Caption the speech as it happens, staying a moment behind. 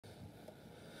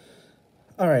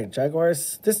All right,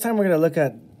 Jaguars. This time we're going to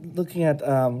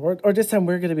this time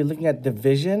we're going to be looking at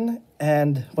division.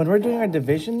 And when we're doing our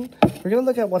division, we're going to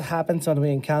look at what happens when we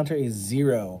encounter a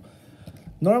 0.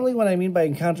 Normally, what I mean by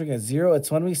encountering a 0, it's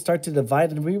when we start to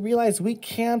divide and we realize we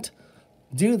can't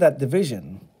do that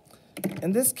division.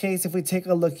 In this case, if we take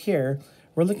a look here,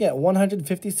 we're looking at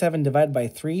 157 divided by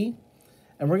 3,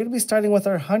 and we're going to be starting with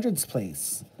our hundreds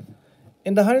place.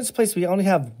 In the hundreds place, we only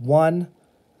have one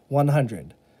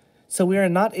 100. So we are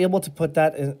not able to put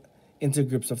that into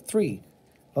groups of 3.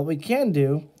 What we can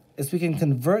do is we can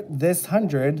convert this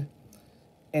 100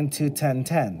 into 10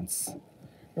 tens.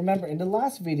 Remember, in the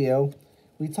last video,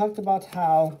 we talked about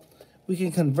how we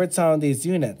can convert some of these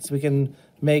units. We can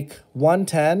make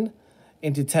 110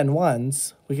 into 10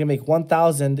 ones. We can make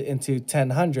 1,000 into 10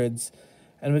 hundreds.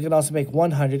 And we can also make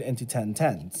 100 into 10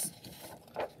 tens.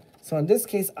 So in this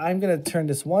case, I'm going to turn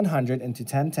this 100 into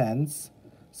 10 tens.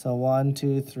 So 1,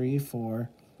 2, 3, 4,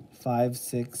 5,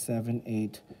 6, 7,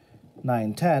 8,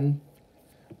 9, 10.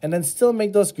 And then still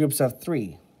make those groups of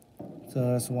 3.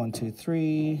 So that's 1, 2,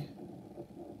 3,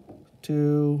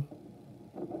 2,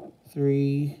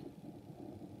 3,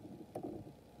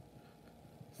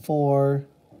 4,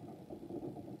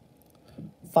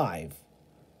 5.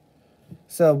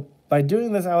 So by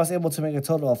doing this, I was able to make a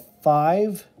total of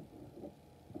 5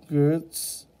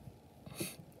 groups.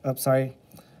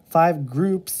 5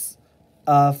 groups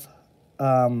of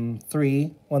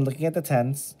 3 when looking at the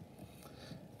tens.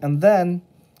 And then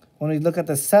when we look at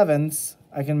the sevens,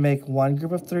 I can make 1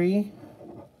 group of 3,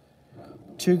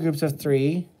 2 groups of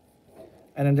 3,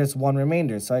 and then there's 1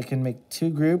 remainder. So I can make 2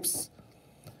 groups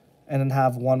and then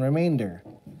have 1 remainder.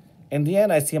 In the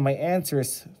end, I see my answer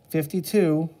is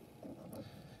 52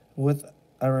 with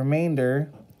a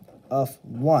remainder of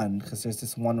 1, because there's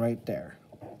this 1 right there.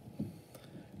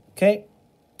 Okay.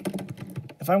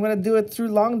 If I'm going to do it through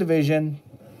long division,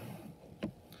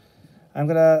 I'm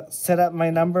going to set up my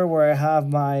number where I have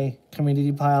my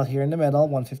community pile here in the middle,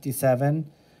 157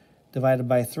 divided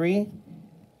by 3.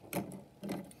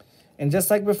 And just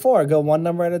like before, go one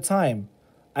number at a time.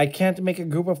 I can't make a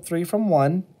group of 3 from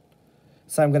 1,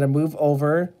 so I'm going to move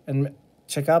over and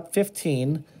check out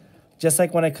 15. Just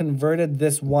like when I converted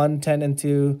this 110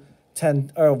 into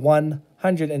 10, or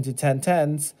 100 into 10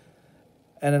 tens,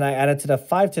 and then I added to the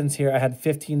 5 tens here, I had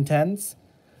 15 tens.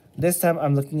 This time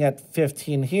I'm looking at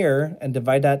 15 here and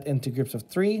divide that into groups of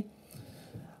 3.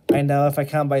 I know if I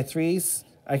count by 3s,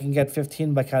 I can get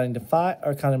 15 by counting to 5,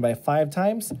 or counting by 5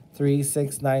 times. 3,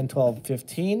 6, 9, 12,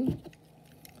 15.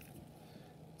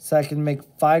 So I can make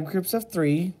 5 groups of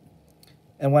 3.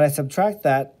 And when I subtract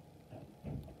that,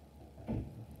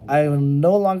 I will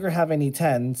no longer have any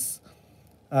tens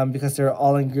because they're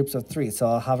all in groups of 3. So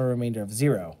I'll have a remainder of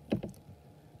 0.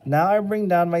 Now I bring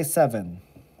down my 7.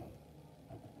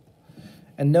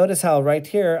 And notice how right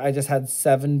here I just had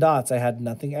 7 dots. I had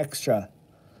nothing extra.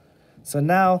 So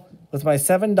now with my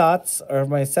 7 dots, or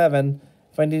my 7,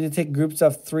 if I need to take groups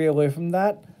of 3 away from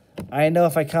that, I know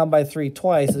if I count by 3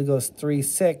 twice, it goes 3,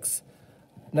 6.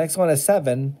 Next one is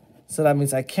 7. So that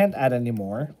means I can't add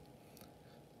anymore.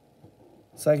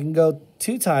 So I can go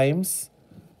 2 times.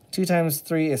 2 times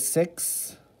 3 is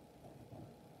 6.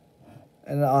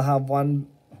 And I'll have 1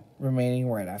 remaining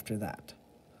right after that.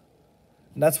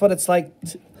 And that's what it's like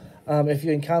if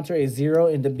you encounter a 0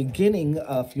 in the beginning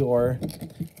of your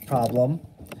problem.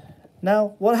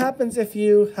 Now, what happens if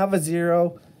you have a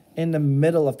 0 in the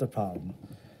middle of the problem?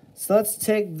 So let's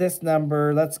take this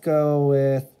number. Let's go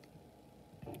with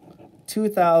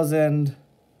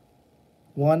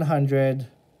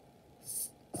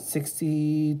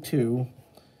 2,162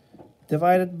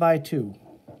 divided by 2.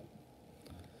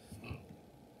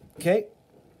 Okay.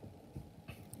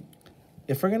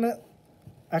 If we're going to...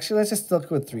 Actually, let's just stick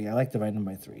with 3. I like dividing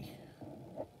by 3.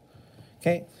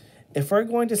 Okay. If we're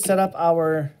going to set up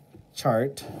our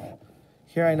chart,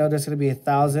 here I know there's going to be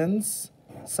thousands.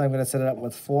 So I'm going to set it up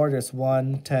with 4. There's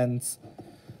 1, tens,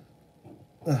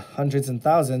 hundreds, and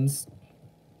thousands.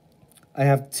 I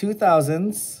have 2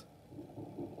 thousands.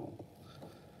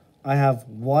 I have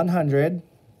 100.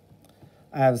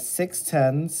 I have 6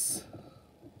 tens.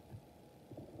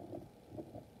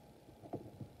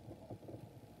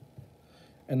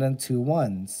 And then 2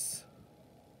 ones.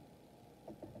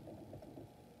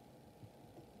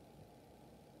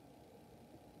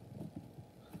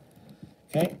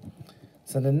 Okay,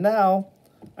 so then now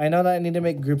I know that I need to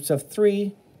make groups of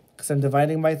 3 because I'm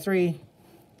dividing by 3.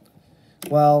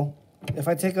 Well, if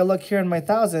I take a look here in my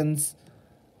thousands,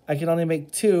 I can only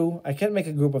make 2. I can't make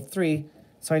a group of 3,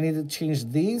 so I need to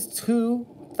change these 2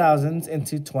 thousands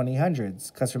into 20 hundreds.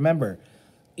 Because remember,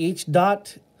 each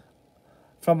dot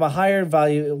from a higher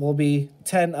value, it will be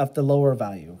 10 of the lower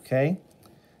value, okay?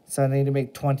 So I need to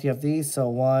make 20 of these. So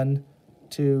 1,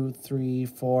 2, 3,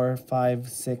 4, 5,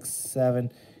 6,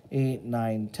 7, 8,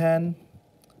 9, 10.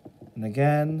 And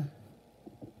again.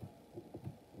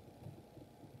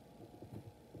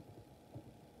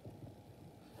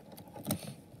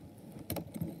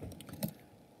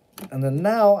 And then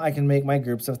now I can make my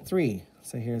groups of 3.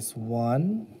 So here's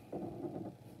 1,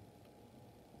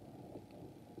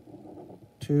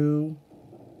 2,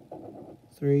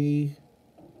 3,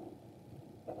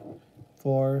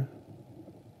 4,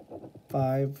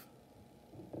 5,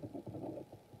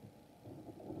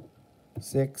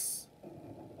 6,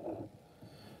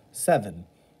 7.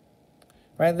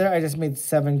 Right there, I just made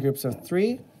 7 groups of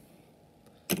 3.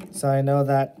 So I know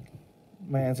that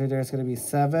my answer there is going to be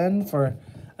 7 for,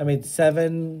 I made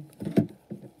 7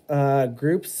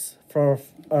 groups for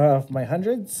my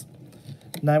hundreds.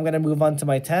 Now I'm going to move on to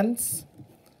my tens,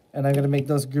 and I'm going to make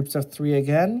those groups of 3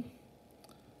 again.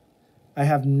 I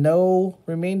have no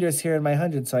remainders here in my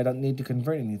hundreds, so I don't need to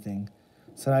convert anything.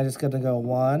 So I'm just going to go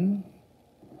 1.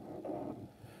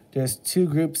 There's 2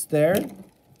 groups there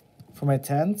for my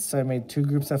tens, so I made 2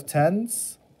 groups of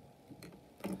tens.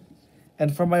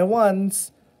 And for my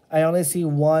ones, I only see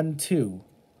 1, 2.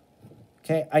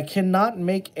 Okay, I cannot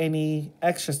make any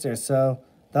extras there, so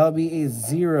that would be a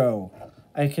 0.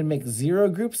 I can make 0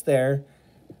 groups there,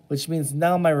 which means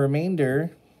now my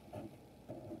remainder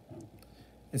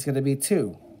is going to be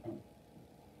 2.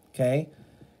 Okay,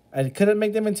 I couldn't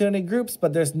make them into any groups,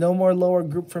 but there's no more lower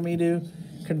group for me to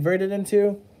convert it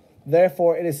into.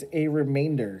 Therefore, it is a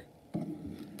remainder.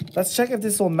 Let's check if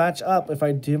this will match up if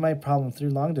I do my problem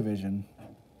through long division.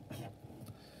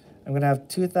 I'm going to have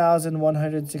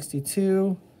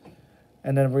 2,162,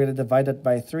 and then we're going to divide it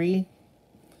by 3.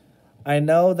 I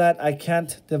know that I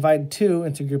can't divide 2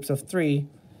 into groups of 3.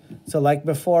 So like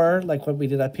before, like what we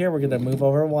did up here, we're going to move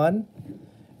over 1.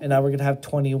 And now we're going to have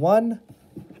 21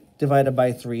 divided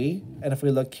by 3. And if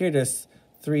we look here, there's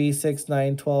 3, 6,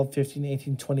 9, 12, 15,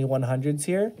 18, 21 hundreds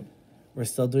here. We're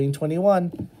still doing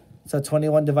 21. So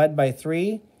 21 divided by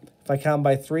 3. If I count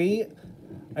by 3,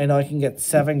 I know I can get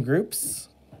 7 groups.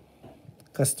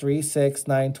 Because 3, 6,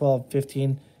 9, 12,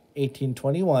 15, 18,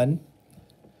 21.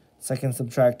 So I can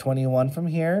subtract 21 from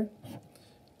here.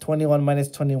 21 minus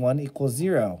 21 equals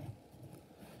 0.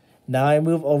 Now I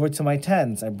move over to my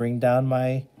tens. I bring down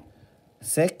my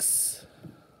 6.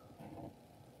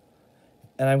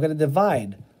 And I'm going to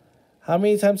divide. How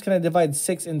many times can I divide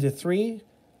 6 into 3?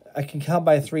 I can count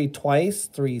by 3 twice.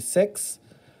 3, 6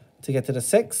 to get to the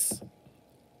 6.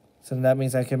 So that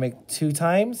means I can make 2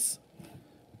 times.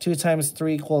 2 times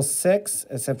 3 equals 6.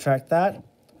 I subtract that.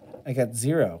 I get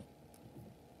 0.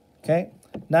 Okay.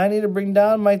 Now I need to bring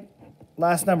down my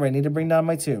last number. I need to bring down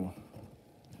my 2.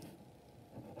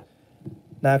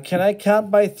 Now, can I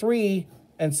count by 3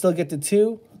 and still get to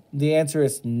 2? The answer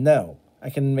is no.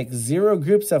 I can make 0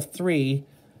 groups of 3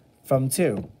 from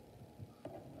 2.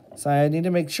 So I need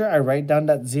to make sure I write down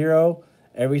that 0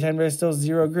 every time there's still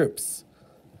 0 groups.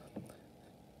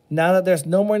 Now that there's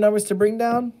no more numbers to bring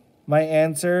down, my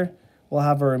answer will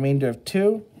have a remainder of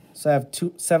 2. So I have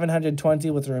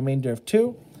 720 with a remainder of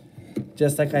 2.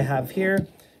 Just like I have here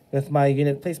with my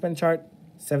unit placement chart,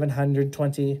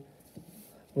 720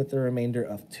 with the remainder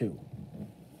of 2.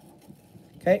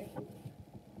 Okay.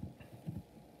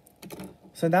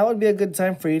 So that would be a good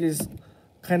time for you to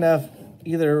kind of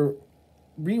either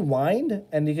rewind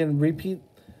and you can repeat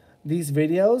these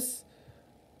videos,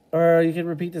 or you can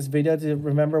repeat this video to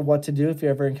remember what to do if you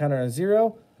ever encounter a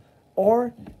 0,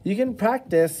 or you can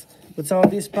practice with some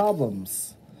of these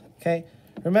problems. Okay.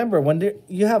 Remember, when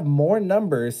you have more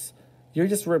numbers, you're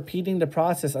just repeating the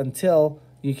process until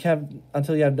you have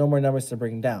no more numbers to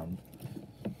bring down.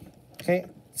 Okay,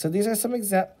 so these are some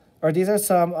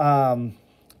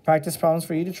practice problems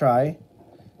for you to try.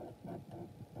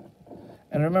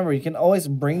 And remember, you can always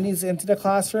bring these into the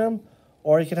classroom,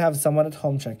 or you can have someone at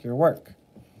home check your work.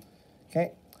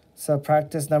 Okay, so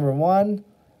practice number 1,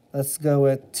 let's go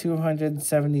with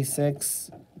 276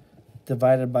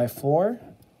 divided by 4.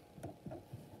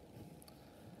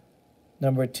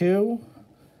 Number 2,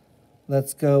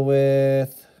 let's go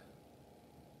with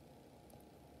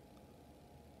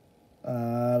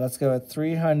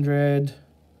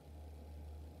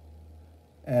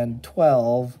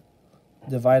 312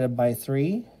 divided by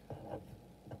 3.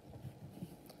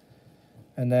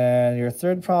 And then your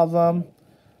third problem,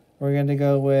 we're going to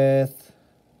go with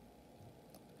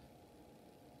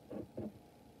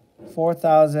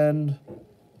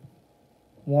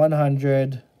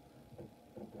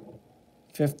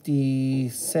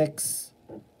 4,156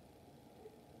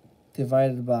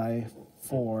 divided by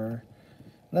 4.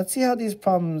 Let's see how these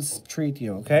problems treat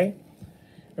you, okay?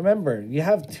 Remember, you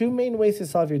have two main ways to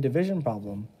solve your division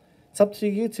problem. It's up to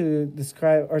you to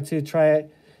describe or to try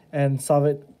it and solve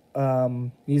it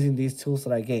using these tools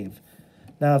that I gave.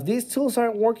 Now, if these tools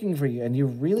aren't working for you and you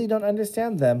really don't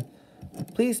understand them,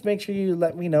 please make sure you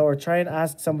let me know or try and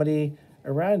ask somebody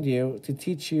around you to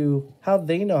teach you how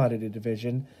they know how to do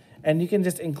division. And you can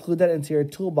just include that into your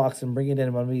toolbox and bring it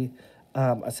in when we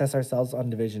assess ourselves on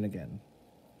division again.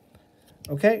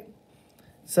 Okay?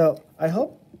 So I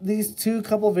hope these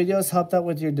couple videos helped out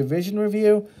with your division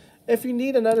review. If you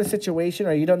need another situation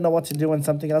or you don't know what to do when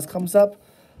something else comes up,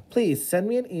 please send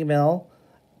me an email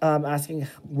asking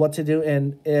what to do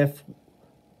and if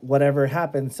whatever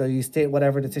happens. So you state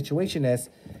whatever the situation is.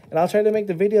 And I'll try to make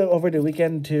the video over the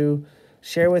weekend to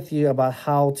share with you about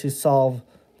how to solve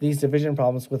these division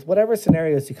problems with whatever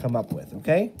scenarios you come up with,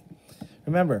 okay?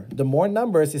 Remember, the more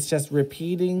numbers is just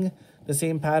repeating the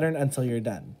same pattern until you're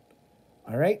done.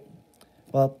 All right?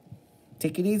 Well,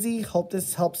 take it easy. Hope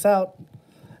this helps out.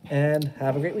 And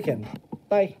have a great weekend.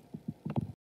 Bye.